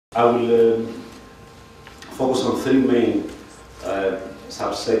I will focus on three main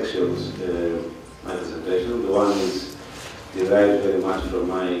subsections in my presentation. The one is derived very much from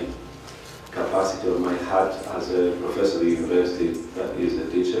my capacity or my hat as a professor at the university that is a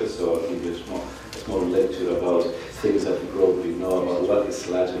teacher, so I'll give you a small lecture about things that you probably know about what is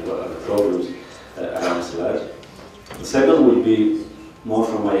sludge and what are the problems around sludge. The second will be more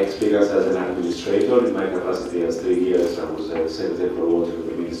from my experience as an administrator. In my capacity as 3 years, I was Secretary for Water in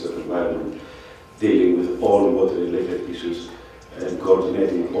the Ministry of Environment, dealing with all water-related issues and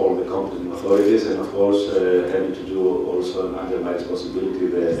coordinating all the competent authorities, and of course having to do also under my responsibility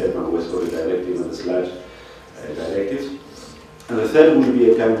the Urban Wastewater Directive and the Sludge directives. And the third will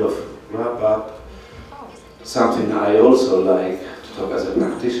be a kind of wrap-up, something I also like to talk as a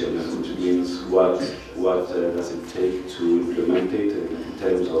practitioner, which means what does it take to implement it in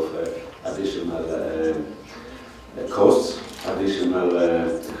terms of additional costs, additional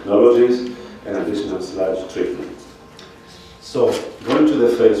technologies, and additional sludge treatment. So, going to the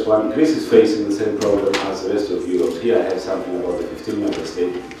first one, Greece is facing the same problem as the rest of Europe. Here I have something about the 15 member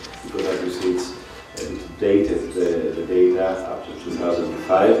states, because as you see it's dated, the data up to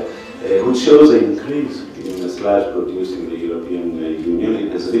 2005, which shows an increase in the sludge produced in the European Union.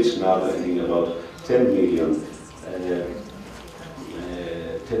 It has reached now, I think, about 10 million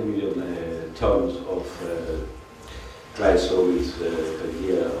tons of dry solids per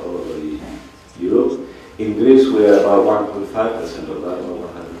year all over Europe. In Greece, we are about 1.5% of that, or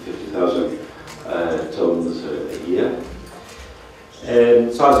 150,000 tons a year.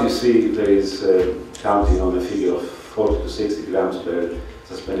 And so as you see, there is counting on a figure of 40 to 60 grams per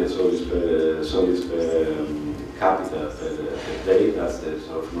suspended solids per capita per day. That's the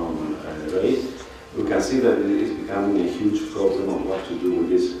sort of normal rate. We can see that it is becoming a huge problem on what to do with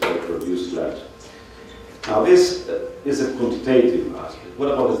this produced sludge. Now this is a quantitative aspect.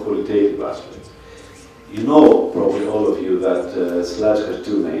 What about the qualitative aspect? You know, probably all of you, that sludge has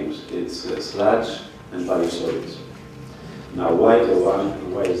two names. It's sludge and biosolids. Now why the one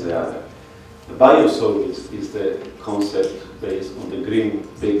and why is the other? The biosolids is the concept based on the green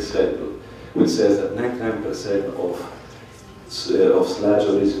big circle, which says that 99% of sludge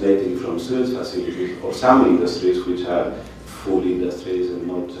originating from sewage facilities or some industries, which are food industries and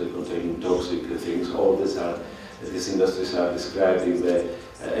not containing toxic things, all these industries are described in the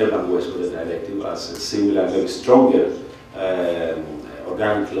Urban Wastewater Directive as a similar, very stronger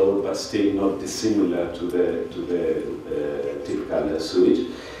organic load, but still not dissimilar to the typical sewage.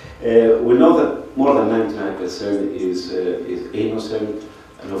 We know that more than 99% is innocent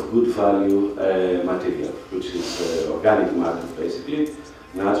and of good value material, which is organic matter basically,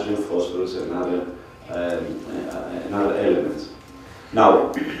 nitrogen, phosphorus, and other elements.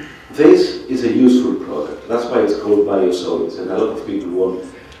 Now, this is a useful product. That's why it's called biosolids, and a lot of people want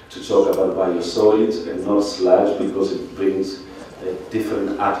to talk about biosolids and not sludge because it brings a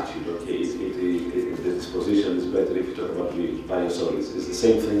different attitude. Okay, the disposition is better if you talk about biosolids. It's the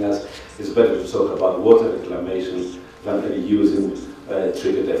same thing as it's better to talk about water reclamation than using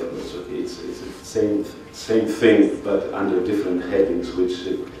treated effluents. Okay, it's the same thing, but under different headings, which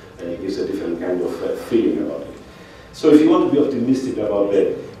gives a different kind of feeling about it. So if you want to be optimistic about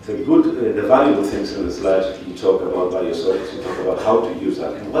the valuable things in the sludge, you talk about biosolids, you talk about how to use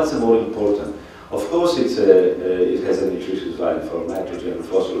that, and what's the more important. Of course, it has a nutritious value for nitrogen and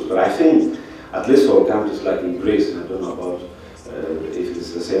phosphorus, but I think, at least for countries like in Greece, and I don't know about if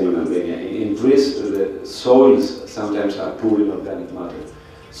it's the same in Albania, in Greece, the soils sometimes are poor in organic matter.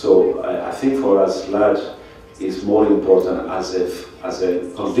 So I think for us, sludge is more important as a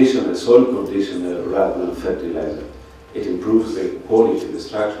conditioner, a soil conditioner, rather than fertilizer. It improves the quality, the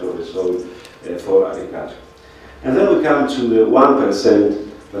structure of the soil for agriculture. And then we come to the 1%,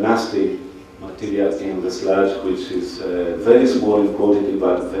 the nasty material in the sludge, which is very small in quantity,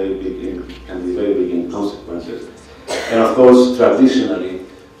 but can be very big in consequences. And of course, traditionally,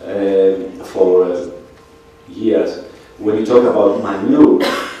 for years, when you talk about manure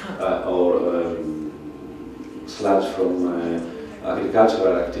or sludge from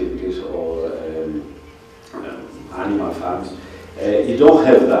agricultural activities or animal farms, you don't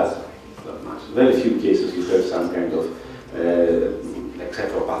have that much. Very few cases you have some kind of,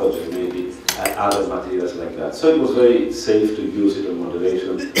 except for pathogens maybe, other materials like that. So it was very safe to use it in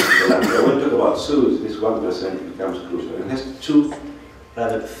moderation. When we talk about sewage, this 1% becomes crucial. It has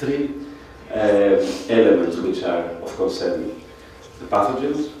three elements which are of concern. The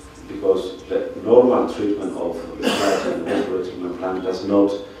pathogens, because the normal treatment of the sludge in the wastewater treatment plant does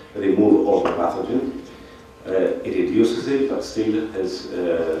not remove all the pathogens. It reduces it, but still has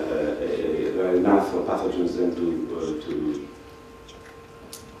there are enough pathogens then to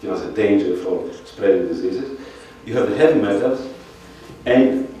us a danger for spreading diseases. You have the heavy metals,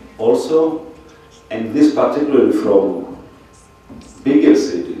 and also, and this particularly from bigger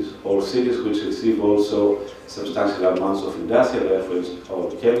cities, or cities which receive also substantial amounts of industrial effluents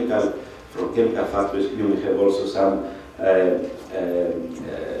or chemical, from chemical factories, you may have also some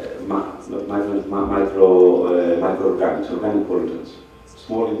microorganics, organic pollutants,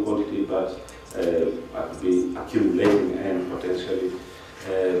 small in quantity, but could be accumulating and potentially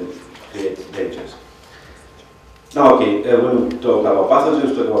create dangers. Now, okay, when we talk about pathogens,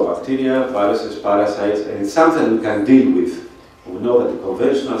 we talk about bacteria, viruses, parasites, and it's something we can deal with. We know that the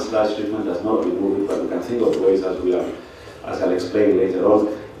conventional sludge treatment does not remove it, but we can think of ways, as I'll explain later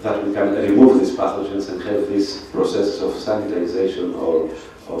on, that we can remove these pathogens and have this process of sanitization or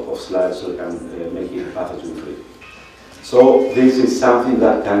of sludge so we can make it pathogen-free. So this is something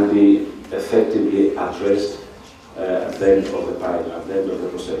that can be effectively addressed at the end of the pipe, at the end of the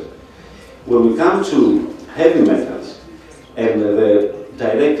process. When we come to heavy metals, and the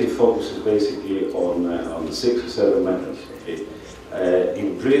directive focuses basically on the 6 or 7 metals. Okay.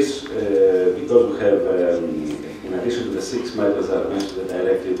 In Greece, because we have, in addition to the 6 metals that are mentioned in the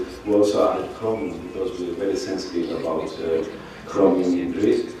directive, we also added chromium because we're very sensitive about chromium in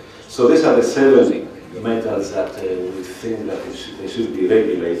Greece. So these are the 7 metals that we think that they should be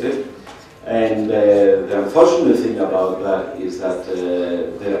regulated. And the unfortunate thing about that is that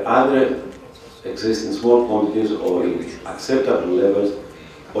there are other exist in small quantities or in acceptable levels,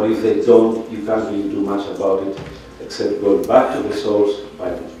 or if they don't, you can't really do much about it except going back to the source, by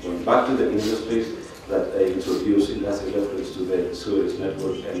going back to the industries that introduce industrial effluents to the sewage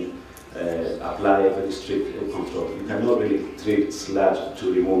network and apply a very strict control. You cannot really treat sludge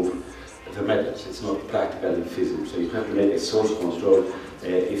to remove the metals. It's not practically feasible. So you have to make a source control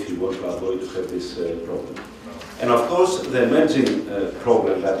if you want to avoid to have this problem. And of course, the emerging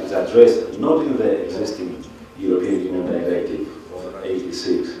problem that is addressed not in the existing European Union Directive of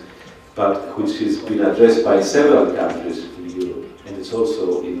 86, but which has been addressed by several countries in Europe, and it's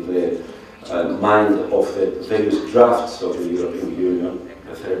also in the mind of the various drafts of the European Union,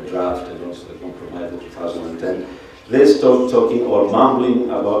 the 3rd draft and also the compromise of 2010. They stop talking or mumbling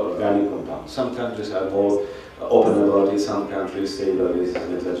about organic compounds. Some countries are more open about it, some countries say that this is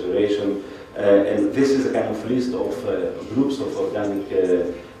an exaggeration. And this is a kind of list of groups of organic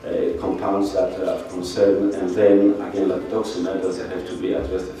compounds that are of concern, and then again, like toxic metals, that have to be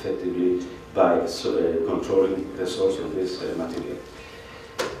addressed effectively by controlling the source of this material.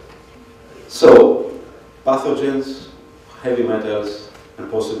 So, pathogens, heavy metals, and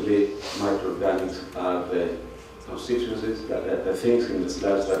possibly microorganics are the constituencies, the things in the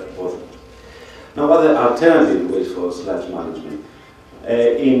sludge that bother. Now, what are the alternative ways for sludge management?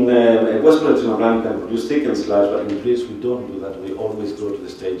 In West Latin America, we can produce thickened sludge, but in Greece we don't do that. We always go to the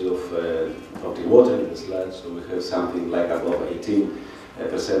stage of watering the sludge, so we have something like above 18%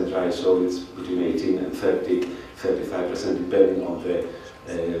 dry solids, between 18 and 35%, depending on the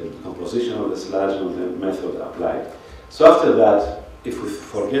composition of the sludge and the method applied. So after that, if we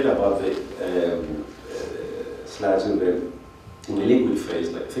forget about the sludge in the liquid phase,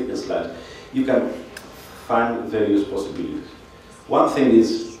 like thickened sludge, you can find various possibilities. One thing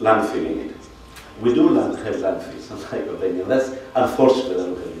is landfilling it. We do have landfills, unlike Albania. That's unfortunate that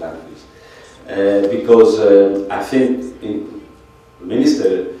we have landfills. Because I think the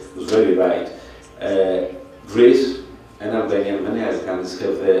minister was very right. Greece and Albania and many other countries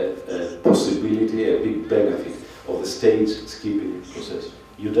have the possibility, a big benefit of the stage skipping process.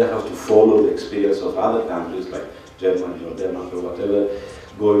 You don't have to follow the experience of other countries like Germany or Denmark or whatever,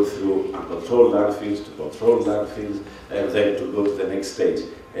 going through uncontrolled landfills to controlled landfills, and then to go to the next stage.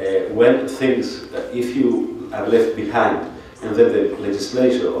 When things, if you are left behind, and then the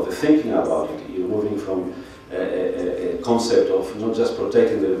legislation or the thinking about it, you're moving from a concept of not just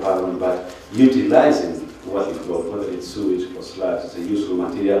protecting the environment, but utilizing what you've got, whether it's sewage or sludge, it's a useful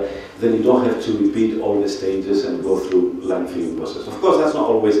material, then you don't have to repeat all the stages and go through landfilling process. Of course, that's not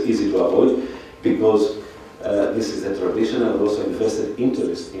always easy to avoid, because this is a traditional and also invested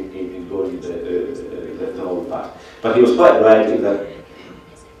interest in going the whole path. But he was quite right in that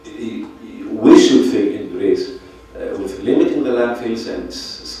we should think in Greece with limiting the landfills and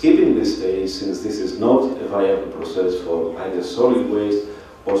skipping this stage, since this is not a viable process for either solid waste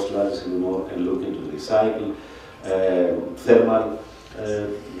or sludge anymore, and looking to recycle, thermal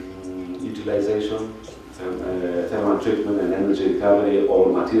utilization, thermal treatment and energy recovery,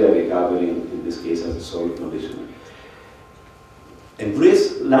 or material recovery, in this case as a solid conditioner. In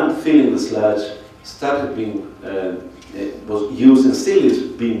Greece, landfilling the sludge started being, was used and still is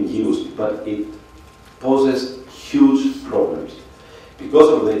being used, but it poses huge problems. because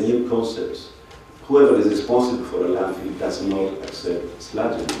of the new concepts, whoever is responsible for a landfill does not accept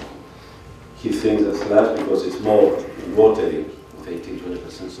sludge anymore. He thinks that sludge, because it's more watery, with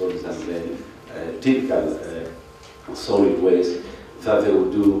 18-20% solids than the typical solid waste, that they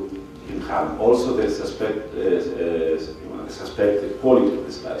will do him harm. Also, they suspect the quality of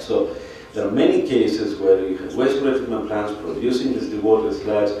the sludge. So there are many cases where you have wastewater treatment plants producing this dewatered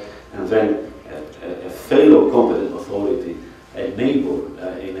sludge, and then a failed or competent authority, a neighbor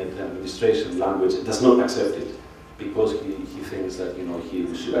in an administration language, does not accept it because he thinks that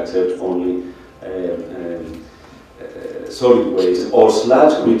he should accept only solid waste or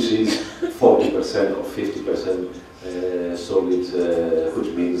sludge, which is 40% or 50% solid, which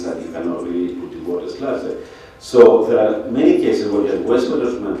means that you cannot really put dewatered sludge there. So there are many cases where you have wastewater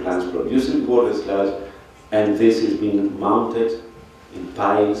treatment plants producing dewatered sludge, and this is being mounted in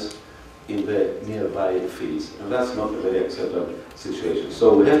piles in the nearby fields, and that's not a very acceptable situation.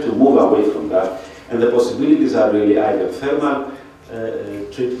 So we have to move away from that, and the possibilities are really either thermal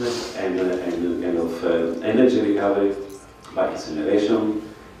treatment and energy recovery by incineration,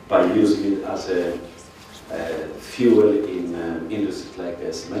 by using it as a fuel in industries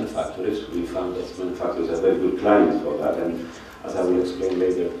like cement factories. We found that cement factories are very good clients for that, and as I will explain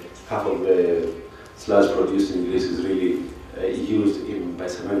later, half of the sludge produced in Greece is really used by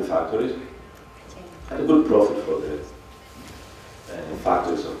cement factories. At a good profit for the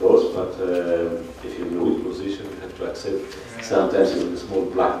factories, of course, but if you're in a weak position, you have to accept sometimes even a small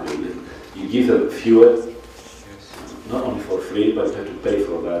blackmail. You give them fuel, not only for free, but you have to pay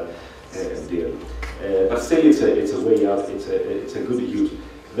for that deal. But still, it's a way out. It's a good use.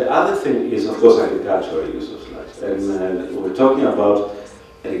 The other thing is, of course, agricultural use of sludge, and we're talking about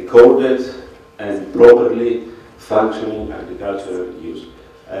recorded and properly functioning agricultural use.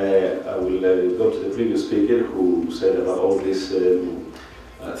 I will go to the previous speaker who said about all these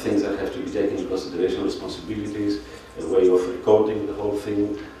things that have to be taken into consideration, responsibilities, a way of recording the whole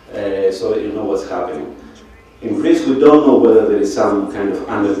thing, so that you know what's happening. In Greece, we don't know whether there is some kind of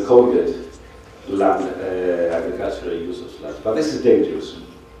unrecorded land agricultural use of sludge, but this is dangerous.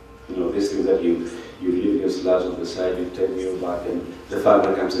 These things that you leave your sludge on the side, you take it back, and the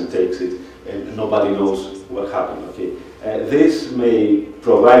farmer comes and takes it, and nobody knows what happened. Okay, this may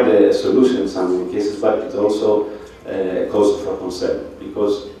provide a solution in some cases, but it's also a cause for concern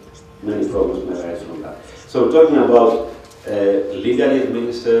because many problems may arise from that. So we're talking about legally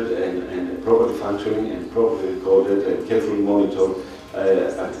administered and properly functioning and properly recorded and carefully monitored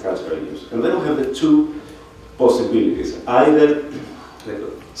agricultural use. And then we have the two possibilities: either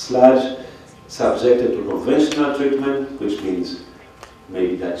sludge subjected to conventional treatment, which means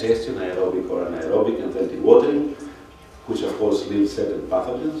maybe digestion, aerobic or anaerobic, and then dewatering, which of course leaves certain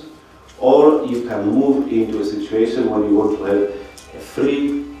pathogens, or you can move into a situation where you want to have a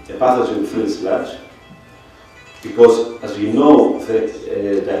pathogen-free sludge, because as you know, the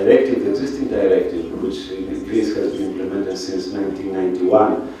existing directive, which in Greece has been implemented since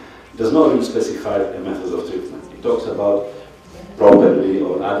 1991, does not really specify a method of treatment. It talks about properly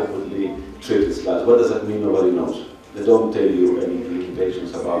or adequately treated sludge. What does that mean? Nobody knows. They don't tell you any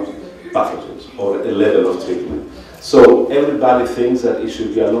limitations about pathogens or a level of treatment. So everybody thinks that it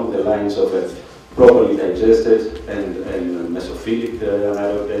should be along the lines of a properly digested and mesophilic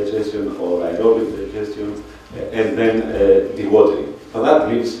anaerobic digestion or aerobic digestion, and then dewatering. But that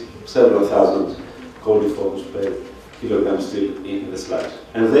leaves several thousand coliforms per kilogram still in the sludge.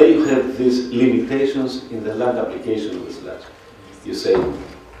 And there you have these limitations in the land application of the sludge. You say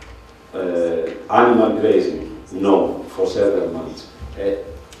animal grazing, no, for several months.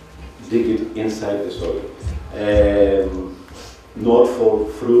 Dig it inside the soil. Not for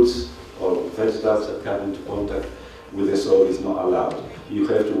fruits or vegetables that come into contact with the soil is not allowed. You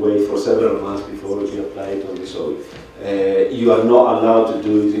have to wait for several months before you apply it on the soil. You are not allowed to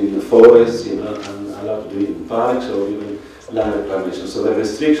do it in the forests, you're not allowed to do it in parks or even land reclamation. So the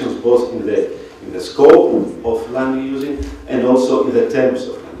restrictions both in the scope of land using and also in the terms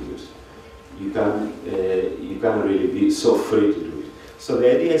of land use. You can't really be so free to do it. So the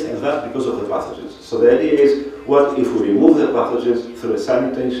idea is, and that's because of the pathogens. So the idea is, what if we remove the pathogens through a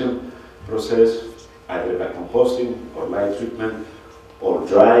sanitation process, either by composting or light treatment, or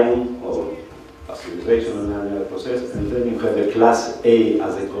drying, or pasteurization and another process, and then you have a class A,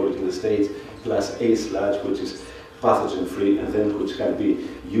 as they call it in the States, class A sludge, which is pathogen-free, and then which can be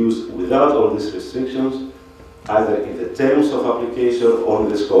used without all these restrictions, either in the terms of application or in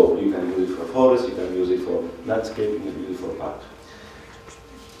the scope. You can use it for forest, you can use it for landscaping, you can use it for parks.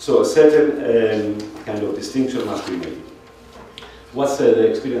 So a certain kind of distinction must be made. What's the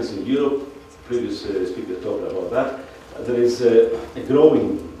experience in Europe? Previous speaker talked about that. there is a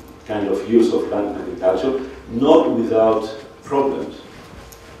growing kind of use of land in agriculture, not without problems.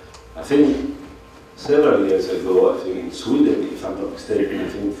 I think several years ago, I think in Sweden, if I'm not mistaken, I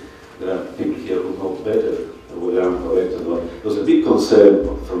think there are people here who know better whether I'm correct or not. There was a big concern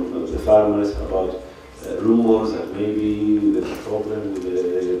from the farmers about rumors that maybe there's a problem with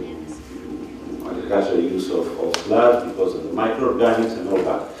the agricultural use of sludge because of the microorganics and all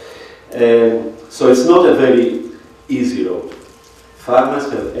that. So it's not a very easy road. Farmers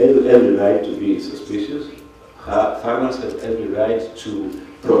have every right to be suspicious. Farmers have every right to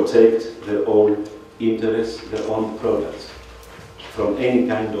protect their own interests, their own products from any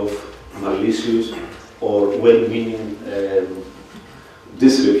kind of malicious or well-meaning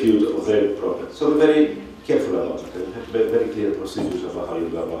disrepute of their products. So they're very careful about it and have very clear procedures about how you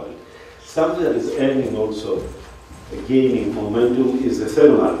go about it. Something that is earning also, gaining momentum is the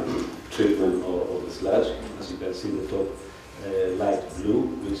thermal treatment of the sludge. As you can see, the top light blue,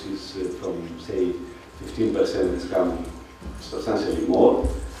 which is from, say, 15% has come substantially more.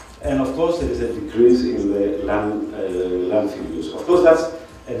 And of course, there is a decrease in the landfill use. Of course, that's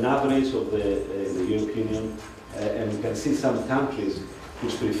an average of the European Union, and you can see some countries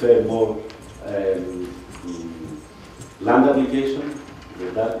which prefer more land application,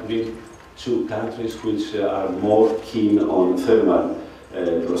 the dark green, to countries which are more keen on thermal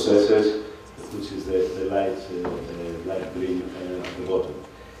processes, which is the light green at the bottom.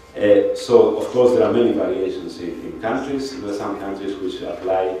 So, of course, there are many variations in countries. There are some countries which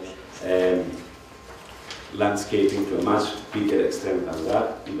apply landscaping to a much bigger extent than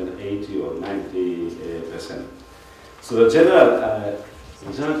that, even 80 or 90%. So the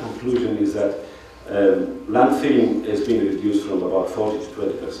general conclusion is that landfilling has been reduced from about 40 to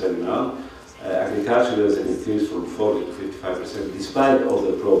 20% now. Agriculture has an increase from 40 to 55%, despite all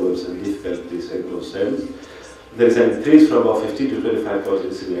the problems and difficulties and concerns. There is an increase from about 15 to 25%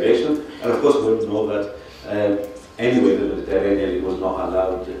 incineration, and of course we know that anyway the Mediterranean was not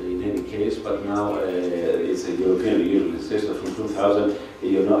allowed in any case, but now it's a European Union legislation from 2000.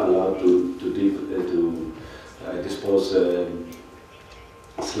 You're not allowed to dispose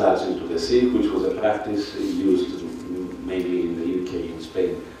sludge into the sea, which was a practice used mainly in the UK and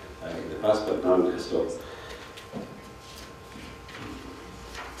Spain in the past, but now it has stopped.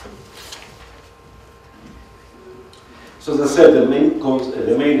 So as I said, the main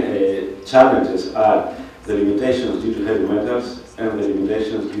challenges are the limitations due to heavy metals and the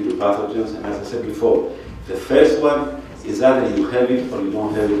limitations due to pathogens. And as I said before, the first one is either you have it or you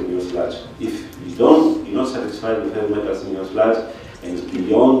don't have it in your sludge. If you don't, you're not satisfied with heavy metals in your sludge, and it's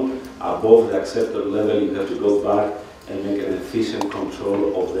beyond, above the acceptable level, you have to go back and make an efficient control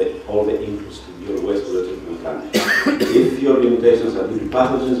of all the inputs to your wastewater treatment plant. If your limitations are due to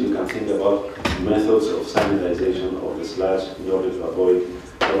pathogens, you can think about methods of sanitization of the sludge in order to avoid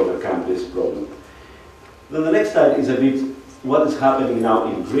or overcome this problem. Then the next slide is a bit what is happening now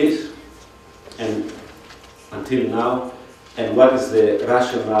in Greece and until now, and what is the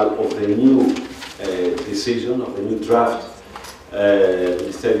rationale of the new decision, of the new draft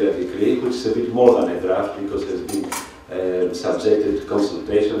ministerial decree, which is a bit more than a draft because it has been subjected to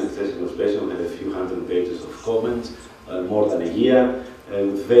consultation, extensive consultation. We have a few hundred pages of comments, more than a year,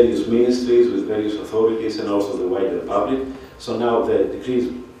 with various ministries, with various authorities, and also the wider public. So now the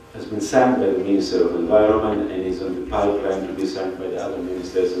decree has been signed by the Minister of Environment and is on the pipeline to be signed by the other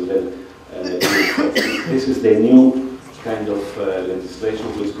ministers, and then this is the new kind of legislation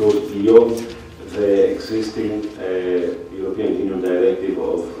which goes beyond the existing European Union Directive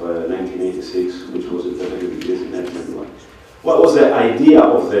of 1986, which was implemented in 1991. What was the idea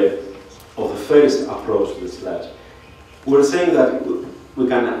of the first approach to the sludge? We were saying that we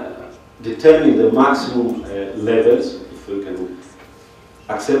can determine the maximum levels, if we can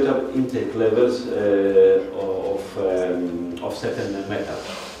acceptable intake levels of certain metals.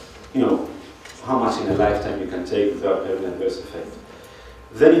 You know, how much in a lifetime you can take without having an adverse effect.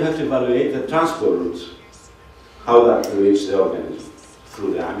 Then you have to evaluate the transport routes, how that will reach the organism,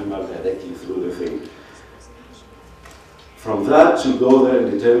 through the animal, directly through the thing. From that, to go there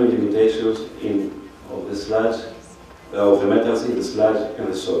and determine limitations of the sludge, of the metals in the sludge and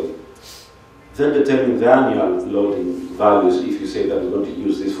the soil. Then determine the annual loading values if you say that we're going to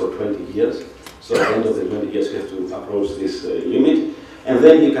use this for 20 years. So at the end of the 20 years, you have to approach this limit. And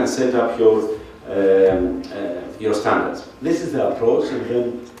then you can set up your standards. This is the approach, and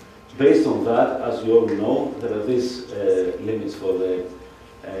then based on that, as you all know, there are these limits for the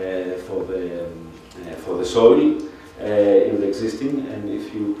soil in the existing. And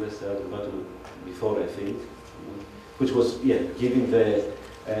if you press the other button before, I think, which was giving the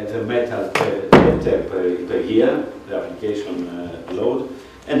the metal per year, the application load.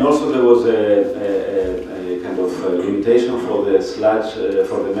 And also there was a kind of limitation for the sludge,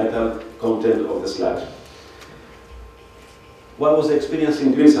 for the metal content of the sludge. What was the experience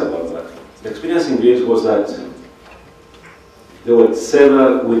in Greece about that? The experience in Greece was that there were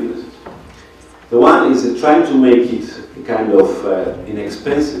several weaknesses. The one is trying to make it a kind of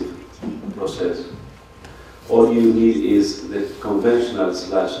inexpensive process. All you need is the conventional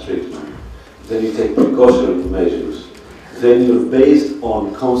sludge treatment. Then you take precautionary measures. Then you're based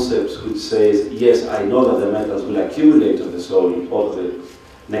on concepts which says, yes, I know that the metals will accumulate on the soil over the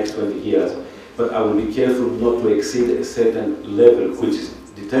next 20 years, but I will be careful not to exceed a certain level which is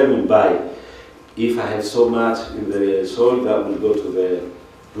determined by if I have so much in the soil that will go to the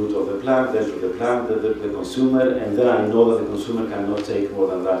root of the plant, then to the plant, the consumer, and then I know that the consumer cannot take more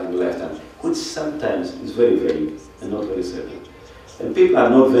than that in the lifetime, which sometimes is very vague and not very certain. And people are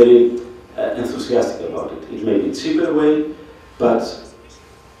not very enthusiastic about it. It may be a cheaper way, but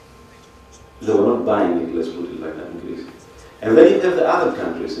they were not buying it, let's put it like that in Greece. And then you have the other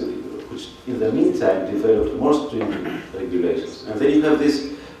countries in Europe, which in the meantime developed more stringent regulations. And then you have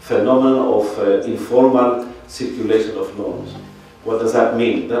this phenomenon of informal circulation of norms. What does that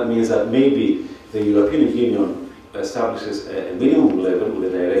mean? That means that maybe the European Union establishes a minimum level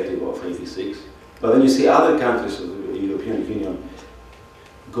with a directive of 86, but then you see other countries of the European Union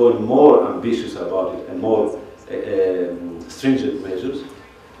going more ambitious about it and more stringent measures.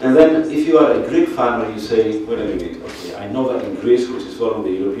 And then if you are a Greek farmer, you say, wait a minute, okay, I know that in Greece, which is following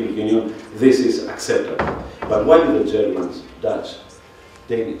the European Union, this is acceptable. But why do the Germans, Dutch,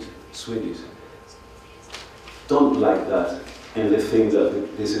 Danish, Swedish don't like that, and they think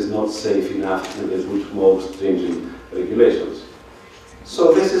that this is not safe enough and they put more stringent regulations?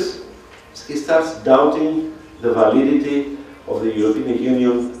 So this is, he starts doubting the validity of the European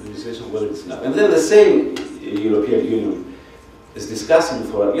Union legislation, whether it's not. And then the same European Union is discussing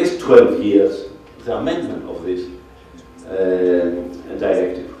for at least 12 years the amendment of this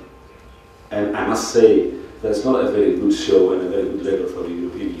directive. And I must say, that's not a very good show and a very good record for the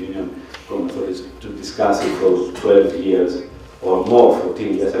European Union to discuss it for 12 years or more,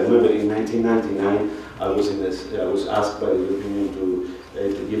 14 years. I remember in 1999, I was asked by the European Union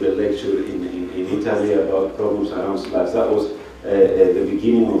to give a lecture in Italy about problems around sludge. That was the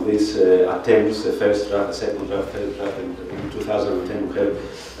beginning of these attempts, the first draft, the second draft, third draft, and in 2010 we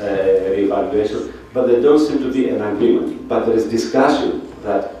had re-evaluation. But there don't seem to be an agreement. But there is discussion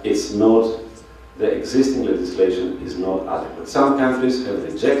that it's not, the existing legislation is not adequate. Some countries have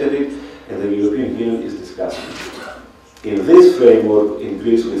rejected it, and the European Union is discussing it. In this framework, in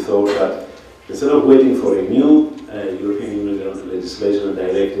Greece, we thought that instead of waiting for a new European Union legislation and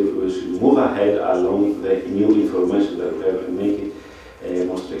directive, we should move ahead along the new information that we have and make it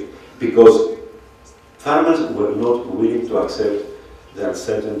more strict. Because farmers were not willing to accept the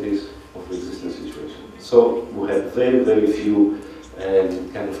uncertainties of the existing situation. So we had very, very few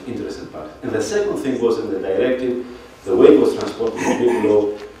kind of interested parties. And the second thing was in the directive, the way it was transported in Greek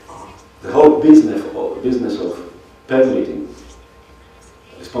law, the whole business of permitting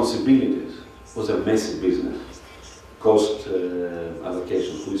responsibilities was a messy business. Cost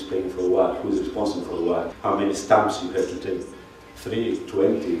allocation, who is paying for what, who is responsible for what, how many stamps you have to take, 3,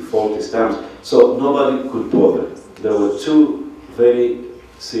 20, 40 stamps. So nobody could bother. There were two very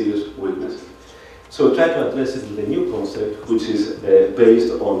serious weaknesses. So we try to address it with a new concept, which is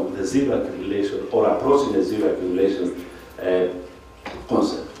based on the zero accumulation or approaching the zero accumulation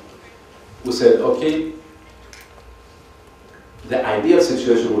concept. We said, okay, the ideal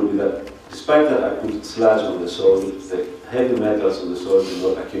situation would be that despite that I put sludge on the soil, the heavy metals on the soil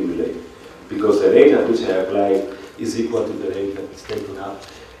do not accumulate, because the rate at which I apply is equal to the rate that is taken up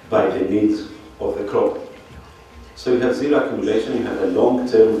by the needs of the crop. So you have zero accumulation, you have a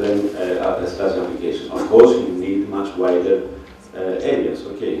long-term then sludge application. Of course, you need much wider areas,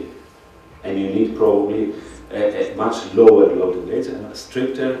 okay, and you need probably a much lower loading rates and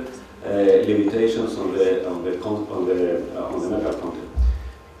stricter limitations on the metal content.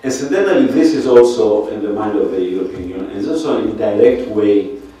 Incidentally, this is also in the mind of the European Union. It's also an indirect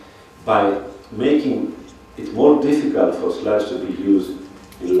way by making it more difficult for sludge to be used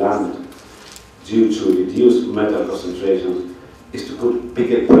in land due to reduced metal concentrations, is to put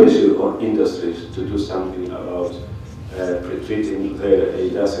bigger pressure on industries to do something about pre-treating their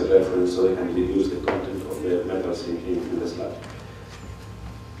industrial reference so they can reduce the content of the metals in the sludge.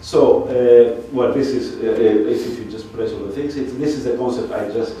 So, well, this is, if you just press on the things, this is the concept I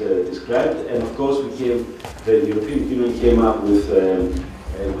just described, and of course the European Union came up with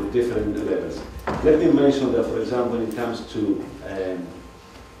different levels. Let me mention that, for example, when it comes to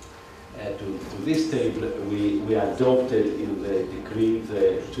to this table, we adopted in the decree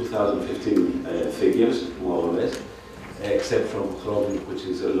the 2015 figures, more or less, except from chromium, which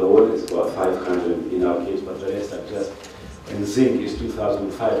is lower, it's about 500 in our case, but the rest are just, and zinc is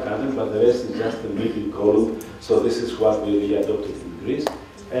 2,500, but the rest is just the middle column, so this is what we adopted in Greece.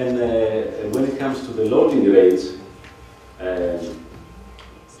 And when it comes to the loading rates,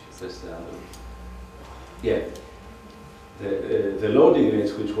 the loading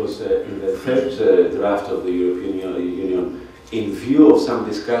rates, which was in the third draft of the European Union, in view of some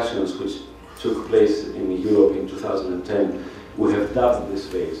discussions which took place in Europe in 2010, we have doubled this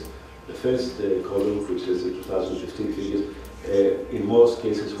phase. The first column, which is the 2015 figures, in most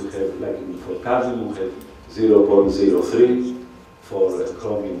cases we have, like for cadmium, we have 0.03, for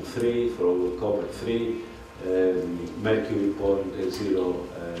chromium 3, for copper 3, mercury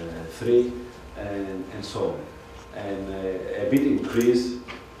 0.03, and so on. And a bit increased,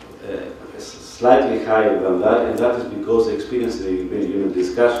 slightly higher than that, and that is because the experience in the European Union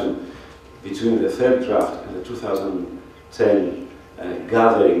discussion between the third draft and the 2010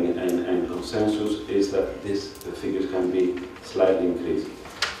 gathering and consensus is that the figures can be slightly increased.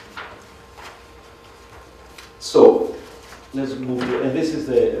 So let's move to, and this is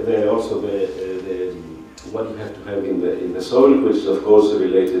also the what you have to have in the soil, which is of course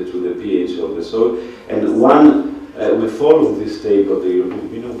related to the pH of the soil. And we follow this table of the European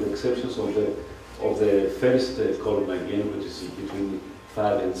Union, with the exceptions of the first column again, which is between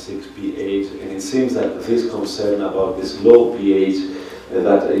 5 and 6 pH, and it seems that this concern about this low pH,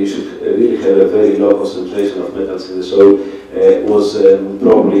 that you should really have a very low concentration of metals in the soil, was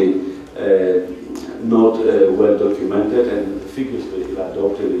probably not well documented, and the figures we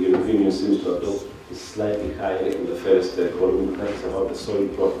adopted, the European Union seems to adopt, is slightly higher in the first column. That is about the soil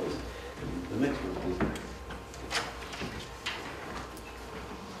properties. The next one, please.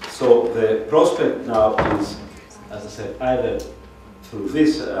 So the prospect now is, as I said, either through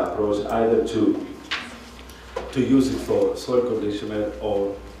this approach, either to use it for soil conditioner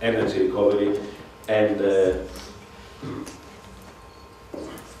or energy recovery, and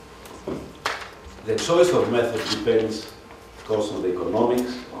the choice of method depends, of course, on the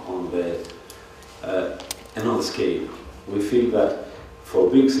economics, and on the scale. We feel that for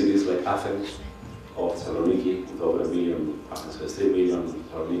big cities like Athens or Thessaloniki, with over 1 million, Athens has 3 million,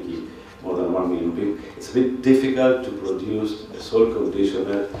 Thessaloniki more than 1 million people, it's a bit difficult to produce a soil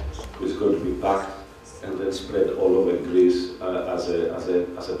conditioner which is going to be packed and then spread all over Greece as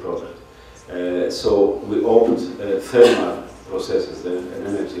a product. So we opt thermal processes there and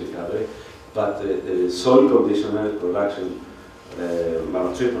energy recovery, but the soil conditioner production,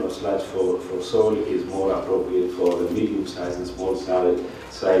 maltreatment of sludge for soil is more appropriate for the medium-sized and small-sized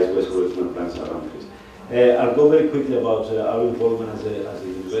wastewater treatment plants around Greece. I'll go very quickly about our involvement as a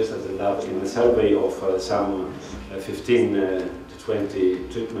university, as a lab, in a survey of some 15 to 20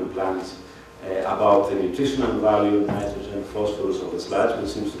 treatment plants about the nutritional value, nitrogen, phosphorus of the sludge,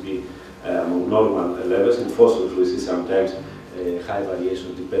 which seems to be normal levels. In phosphorus, we see sometimes high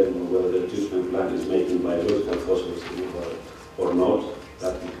variation depending on whether the treatment plant is making biological phosphorus removal or not.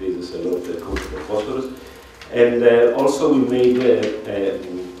 That increases a lot the content of phosphorus. And also we made,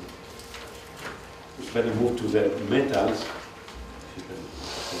 when we move to the metals, if you can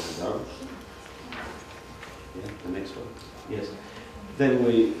hold it down. Yeah, the next one. Yes. Then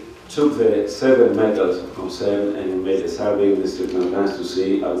we took the 7 metals of concern and made a survey in the treatment plants to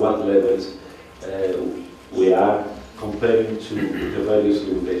see at what levels we are comparing to the various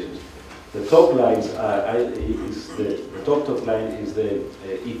limitations. The top lines are, the top line is the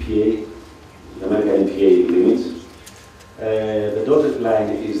EPA, the American EPA limits. The dotted line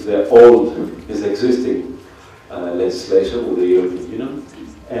is the existing legislation with the European Union,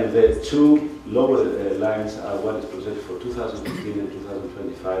 and the 2 lower lines are what is projected for 2015 and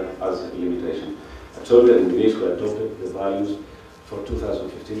 2025 as a limitation. I told you that in Greece we adopted the values for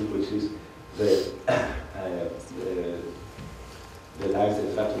 2015, which is the lines, the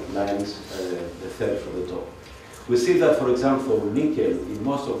dotted lines, the third from the top. We see that, for example, for nickel, in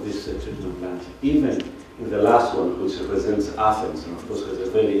most of these treatment plants, even in the last one, which represents Athens, and of course has a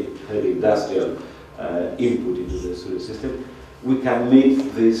very heavy industrial input into the sewage system, we can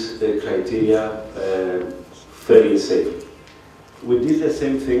meet these criteria fairly safe. We did the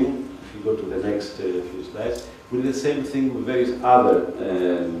same thing, if you go to the next few slides, we did the same thing with various other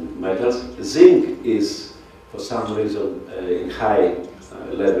metals. Zinc is, for some reason, in high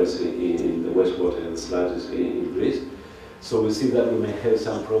levels in the wastewater and the sludges in Greece. So we see that we may have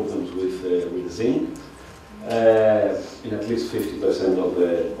some problems with zinc in at least 50% of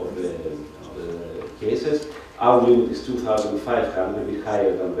the cases. Our limit is 2,500, a bit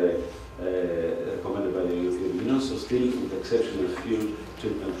higher than the recommended by the European Union. So still, with the exception of few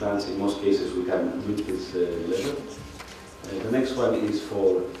treatment plants, in most cases we can meet this level. The next one is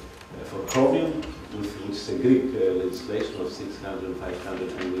for chromium, which is a Greek legislation of 600 and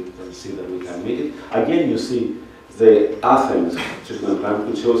 500, and we can see that we can meet it. Again, you see the Athens treatment plant,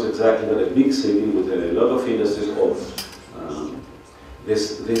 which shows exactly that a big city with a lot of industries of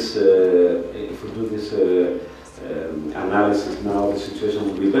if we do this analysis now, the situation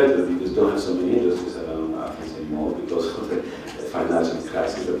will be better because we don't have so many industries around Athens anymore because of the financial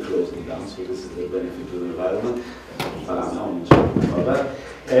crisis that closed it down. So this is the benefit to the environment. But I'm not sure about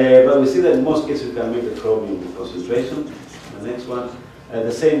that. But we see that in most cases we can make the chromium concentration. The next one,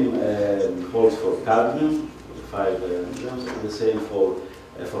 the same holds for cadmium, 5 grams, and the same for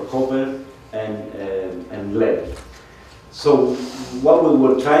copper and lead. So what we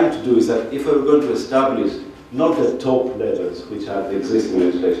were trying to do is that if we're going to establish not the top levels, which are the existing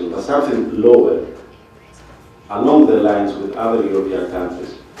legislation, but something lower, along the lines with other European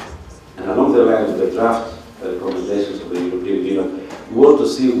countries, and along the lines with the draft recommendations of the European Union, we want to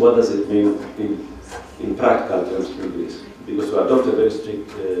see what does it mean in practical terms in Greece. Because to adopt a very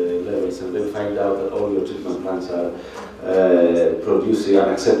strict levels and then find out that all your treatment plants are producing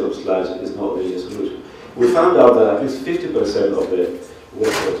unacceptable sludge is not really a solution. We found out that at least 50% of the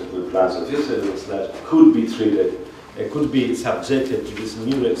wastewater treatment plants, of the sludge, could be treated, could be subjected to these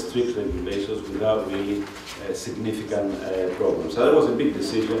new strict regulations without really significant problems. So that was a big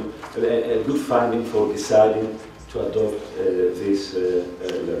decision, a good finding for deciding to adopt this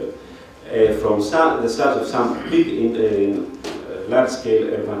level. From the start of some big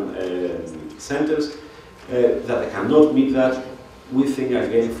large-scale urban centers that cannot meet that, we think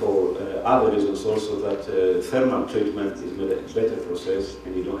again for other reasons also that thermal treatment is a better process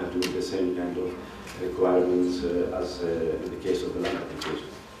and you don't have to meet the same kind of requirements as in the case of the land application.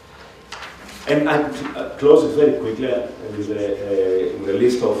 And I close it very quickly with a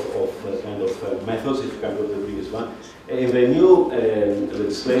list of kind of methods, if you can go to the previous one. In the new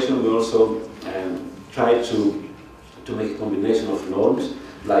legislation, we also try to make a combination of norms,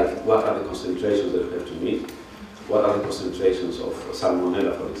 like what are the concentrations that we have to meet, what are the concentrations of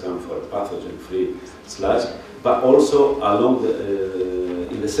salmonella, for example, for a pathogen-free sludge, but also along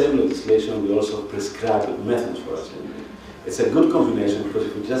in the same legislation, we also prescribe methods for us. It's a good combination because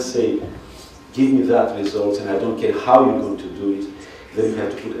if we just say, give me that result and I don't care how you're going to do it, then you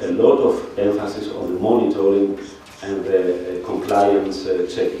have to put a lot of emphasis on the monitoring and the compliance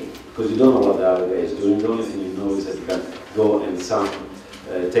checking. Because you don't know what the other guy is doing. The only thing you know is that you can go and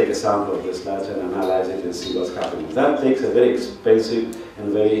take a sample of the sludge and analyze it and see what's happening. That takes a very expensive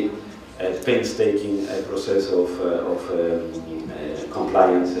and very painstaking process of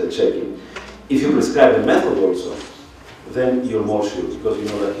compliance checking. If you prescribe a method also, then you're more sure because you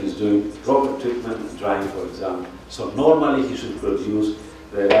know that he's doing proper treatment, drying for example. So normally he should produce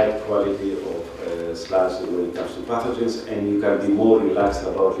the right quality of sludge when it comes to pathogens, and you can be more relaxed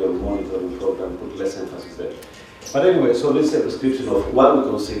about your monitoring program, put less emphasis there. But anyway, so this is a description of what we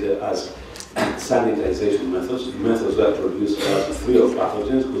consider as sanitization methods that produce sludge free of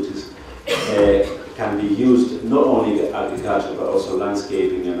pathogens, which is can be used not only in agriculture but also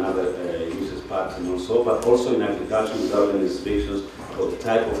landscaping and other uses, parks and also, but also in agriculture without any restrictions about the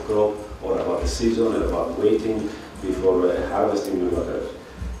type of crop or about the season or about waiting before harvesting and whatever.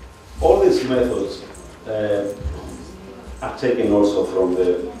 All these methods are taken also from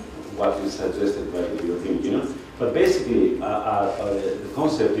what is suggested by the European Union, but basically the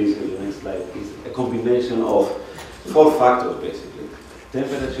concept is, in the next slide, is a combination of 4 factors basically: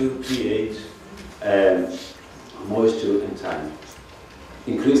 temperature, pH, moisture and time.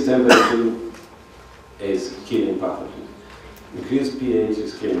 Increased temperature is killing pathogens. Increased pH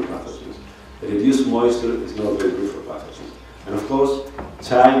is killing pathogens. Reduced moisture is not very good for pathogens. And of course,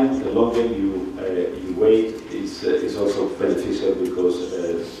 time, the longer you wait, is also beneficial because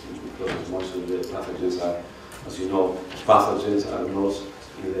most of the pathogens are, as you know, pathogens are not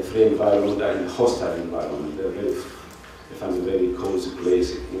in the free environment, they are in a hostile environment. They find a very cozy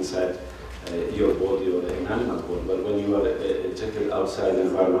place inside your body or an animal body. But when you are ejected outside the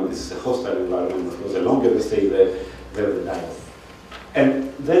environment, this is a hostile environment. Of course, the longer they stay there, the better they die.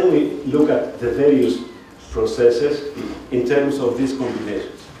 And then we look at the various processes in terms of these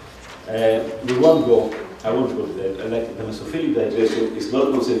combinations. We won't go, I won't go to that. Like the mesophilic digestion is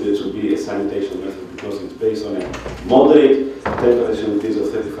not considered to be a sanitation method because it's based on a moderate temperature increase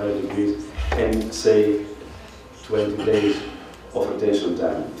of 35 degrees and say 20 days of retention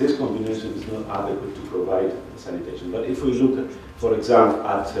time. This combination is not adequate to provide sanitation. But if we look, for example,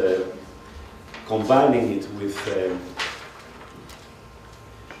 at combining it with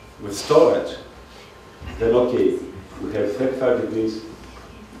with storage, then okay, we have 35 degrees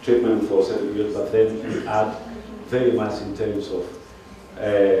treatment for 7 years, but then we add very much in terms of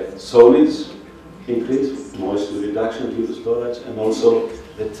solids increase, moisture reduction due to storage, and also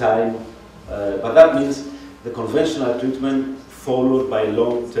the time. But that means the conventional treatment followed by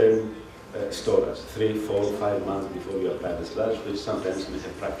long-term storage, 3, 4, 5 months before you apply the sludge, which sometimes may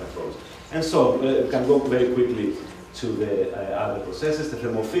have practical problems. And so we can go very quickly to the other processes. The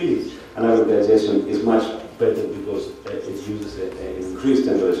thermophilic anaerobic digestion is much better because it uses an increased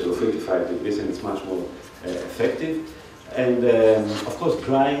temperature of 55 degrees and it's much more effective. And of course,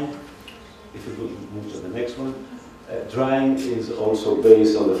 drying, if we could move to the next one, drying is also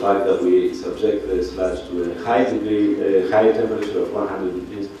based on the fact that we subject the sludge to a high temperature of 100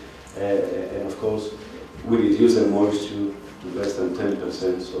 degrees, and of course, we reduce the moisture to less than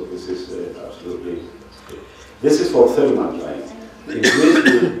 10%, so this is absolutely good. This is for thermal drying. In Greece,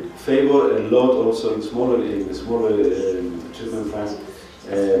 we favor a lot also in the smaller treatment plants,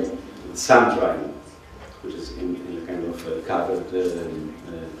 sun drying, which is in a kind of covered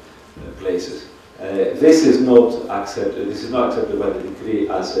places. This is not accepted. This is not accepted by the decree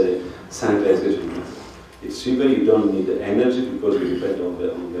as a sanitization method. It's cheaper. You don't need the energy because you depend on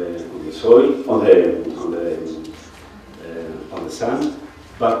the soil, on the sun.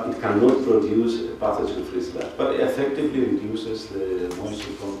 But it cannot produce a pathogen-free sludge. But it effectively reduces the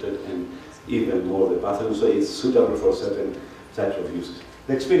moisture content and even more the pathogen. So it's suitable for certain types of uses.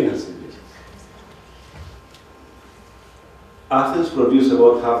 The experience in this. Athens produces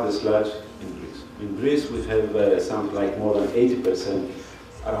about half the sludge in Greece. In Greece, we have something like more than 80%,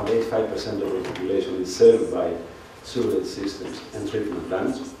 around 85% of the population is served by sewage systems and treatment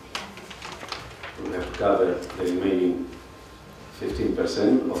plants. We have to cover the remaining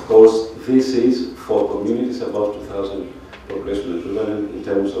 15%. Of course, this is for communities above 2,000 population equivalent in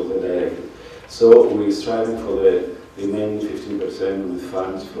terms of the directive. So we're striving for the remaining 15% with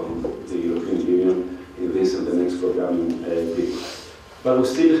funds from the European Union in this and the next programming period. But we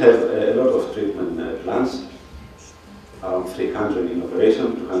still have a lot of treatment plants, around 300 in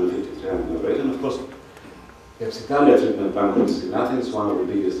operation, 250, 300 in operation. Of course, Epsitalia treatment plant, which is in Athens, one of the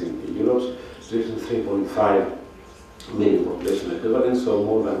biggest in Europe, treating 3.5 million population equivalent, so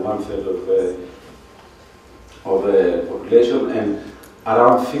more than 1/3 of the population, and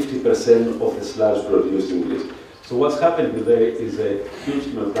around 50% of the sludge produced in Greece. So what's happening there is a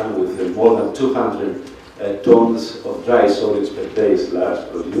huge plant with more than 200 tons of dry solids per day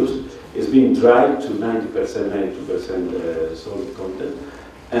sludge produced. It's being dried to 90%, 92% solid content,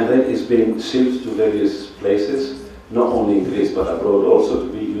 and then it's being shipped to various places, not only in Greece but abroad also, to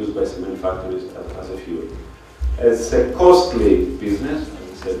be used by cement factories as a fuel. It's a costly business,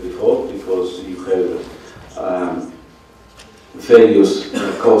 as I said before, because you have various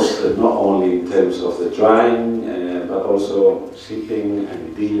costs, not only in terms of the drying, but also shipping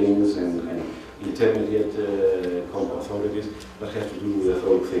and dealings and intermediate authorities that have to do with the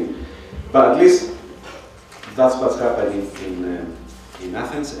whole thing. But at least that's what's happening in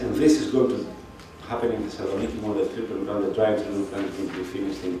Athens, and this is going to happen in Thessaloniki. More than treatment plant, the drying treatment plant will be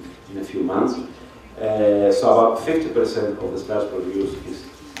finished in a few months. So about 50% of the sludge produced is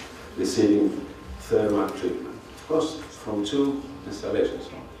receiving thermal treatment. Of course, from 2 installations,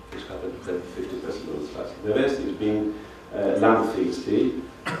 which happen to have 50% of the sludge. The rest is being landfill still.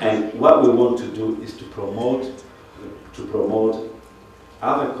 And what we want to do is to promote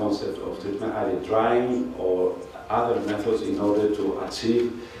other concepts of treatment, either drying or other methods, in order to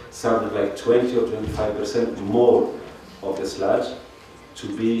achieve something like 20 or 25% more of the sludge to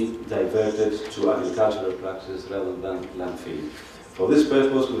be diverted to agricultural practices rather than landfill. For this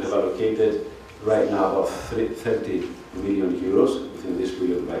purpose, we have allocated right now about 30 million euros within this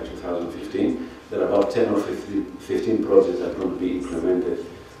period by 2015. There are about 10 or 15 projects that are going to be implemented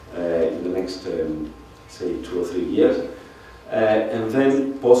in the next, say, 2 or 3 years. And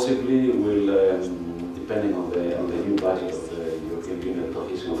then possibly we'll, depending on the new budget of the European Union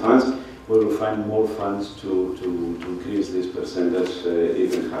cohesion funds, we will find more funds to increase this percentage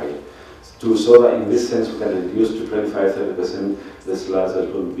even higher. So that in this sense we can reduce to 25–30% the sludge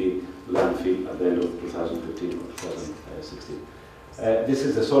that will be landfill at the end of 2015 or 2016. This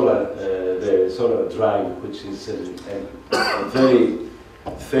is the solar drying, which is very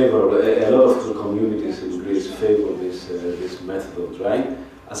favorable. A lot of communities in Greece favor this method of drying.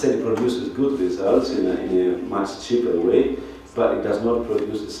 I said it produces good results in a much cheaper way, but it does not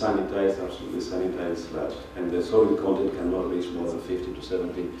produce a sanitized, absolutely sanitized sludge. And the solid content cannot reach more than 50 to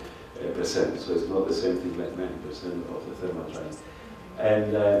 70%. So it's not the same thing like 90% of the thermal drying.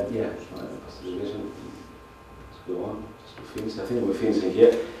 And yeah, let's go on. Just to finish. I think we're finishing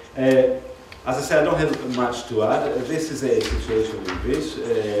here. As I said, I don't have much to add. This is a situation in Greece.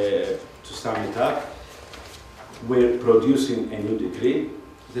 To sum it up, we're producing a new decree.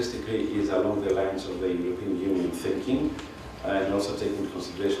 This decree is along the lines of the European Union thinking, and also taking into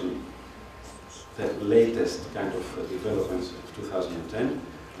consideration the latest kind of developments of 2010,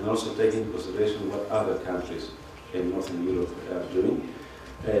 and also taking into consideration what other countries in Northern Europe are doing.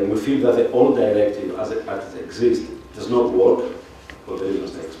 We feel that the old directive as it exists does not work, for the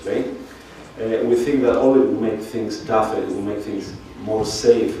reasons I explained. We think that all it will make things tougher, it will make things more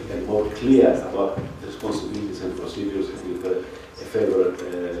safe and more clear about the responsibilities and procedures with a favourable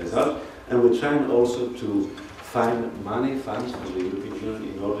result. And we're trying also to find funds from the European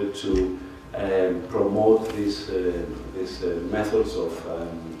Union in order to promote these methods of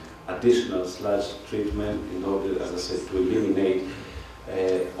additional sludge treatment in order, as I said, to eliminate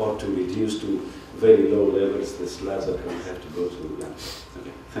or to reduce to very low levels the sludge that we have to go to land.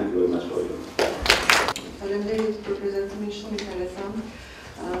 Okay. Thank you very much for your Faleminderit për prezantimin shumë interesant.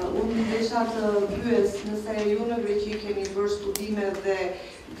 Unë desha të pyes nëse ju në Greqi keni bërë studime dhe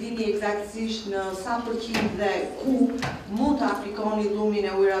dini eksaktësisht në sa përqind dhe ku mund të aplikoni dhumin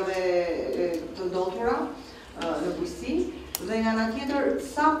e ujrave të ndotura në bujqësi, dhe nga ana tjetër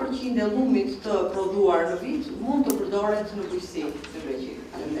sa përqind e dhumit të prodhuar në vit mund të përdoret në bujqësi në Greqi.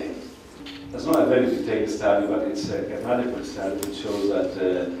 Faleminderit. That's not a very detailed study, but it's an adequate study which shows that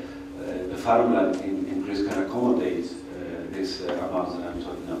the farmland in Greece can accommodate this amount that I'm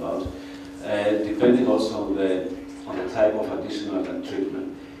talking about, depending also on the type of additional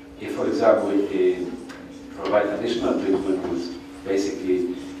treatment. If, for example, we provide additional treatment which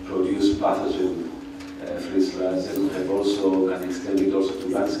basically produce pathogen-free sludge, then we have also can extend it also to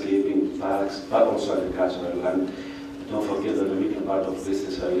landscaping, parks, but also agricultural land. Don't forget that the middle part of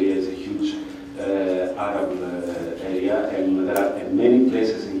this area is a huge arable area, and there are many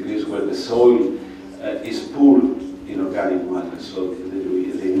places in Greece where the soil is poor in organic matter, so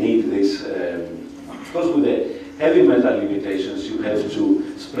they need this. Of course, with the heavy metal limitations, you have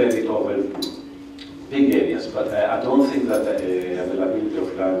to spread it over big areas, but I don't think that the availability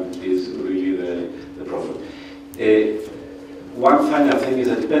of land is really the problem. One final thing is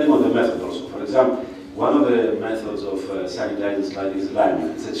that depending on the method also, for example, one of the methods of sanitizing sludge is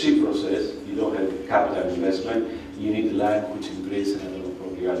lime. It's a cheap process. You don't have capital investment. You need lime, which in Greece, and I don't know,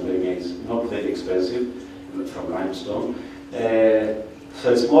 probably Albania is not very expensive from limestone. So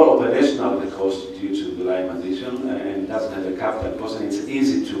it's more operational, the cost due to the lime addition, and it doesn't have a capital cost, and it's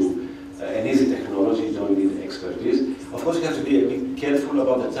easy to, an easy technology, you don't need expertise. Of course, you have to be a bit careful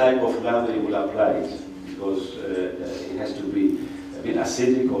about the type of land that you will apply it, because it has to be a bit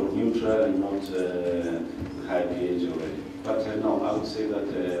acidic or neutral and not high pH already. But no, I would say that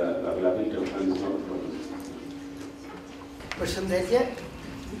availability of land is not a problem. Përshëndetje,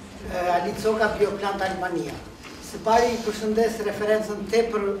 Alicoka, Bioplant Albania. Së pari përshëndes referencën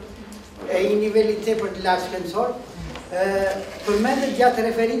tepër e një niveli tepër të lartë shkencor. Përmendet gjatë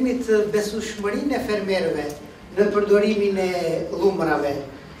referimit besueshmërinë e fermerëve në përdorimin e dhumrave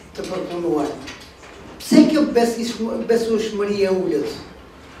të përpunuar. Pse kjo besueshmëri e ulët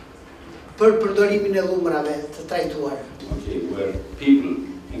për përdorimin e dhumrave të trajtuar? Okay, where people,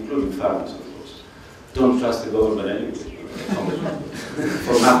 including farmers, of course, don't trust the government anyway.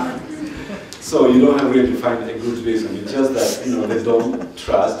 For now. So you don't have really to find a good reason. It's just that they don't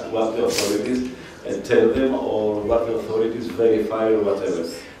trust what the authorities tell them or what the authorities verify or whatever.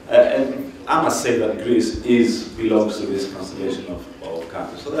 And I must say that Greece belongs to this constellation of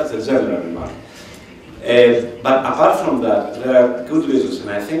countries. So that's a general remark. But apart from that, there are good reasons,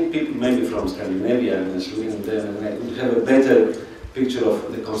 and I think people maybe from Scandinavia and Sweden would have a better picture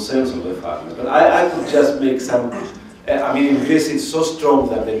of the concerns of the farmers. But I could just make some. I mean, in Greece it's so strong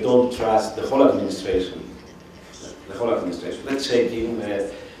that they don't trust the whole administration. The whole administration, the checking,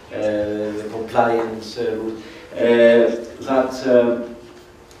 the compliance, that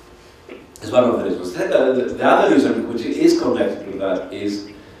is one of the reasons. The other reason, which is connected to that,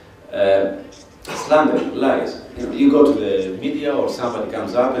 is slander, lies. You go to the media or somebody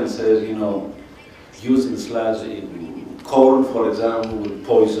comes up and says, using sludge in corn, for example, will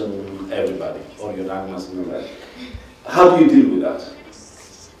poison everybody, or your animals and all that. How do you deal with that?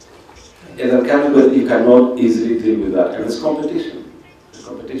 In a country where you cannot easily deal with that, and it's competition. It's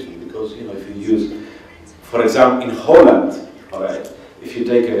competition because if you use, for example, in Holland, all right, if you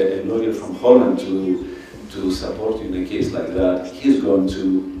take a lawyer from Holland to support you in a case like that, he's going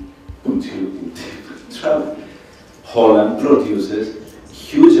to put you in deep trouble. Holland produces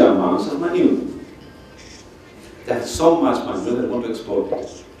huge amounts of manure. That's so much manure they want to export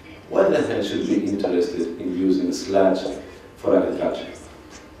it. Why the hell should be interested in using sludge for agriculture?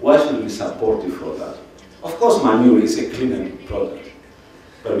 why should we be supportive for that? Of course, manure is a cleaner product.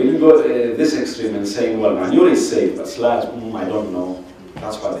 But we can go this extreme and saying, well, manure is safe, but sludge, I don't know.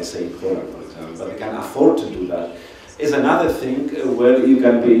 That's why they say in Poland, for example. But they can afford to do that. Is another thing where you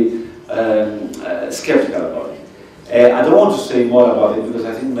can be skeptical about it. I don't want to say more about it because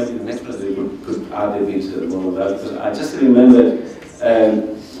I think maybe the next president could add a bit more of that. Because I just remembered,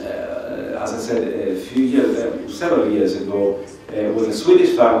 as I said, several years ago, when the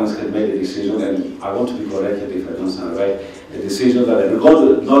Swedish farmers had made a decision, and I want to be corrected if I don't sound right, a decision that they're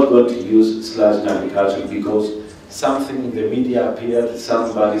not going to use sludge in agriculture because something in the media appeared,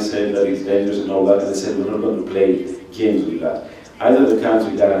 somebody said that it's dangerous and all that, and they said we're not going to play games with that. Either the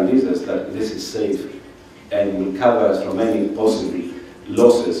country guarantees us that this is safe and will cover us from any possible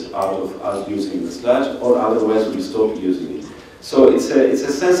losses out of us using the sludge, or otherwise we'll stop using it. So it's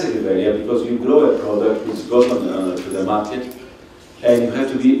a sensitive area because you grow a product which goes to the market, and you have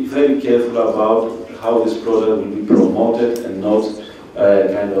to be very careful about how this product will be promoted and not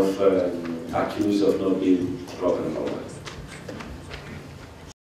kind of accused of not being proper and all that.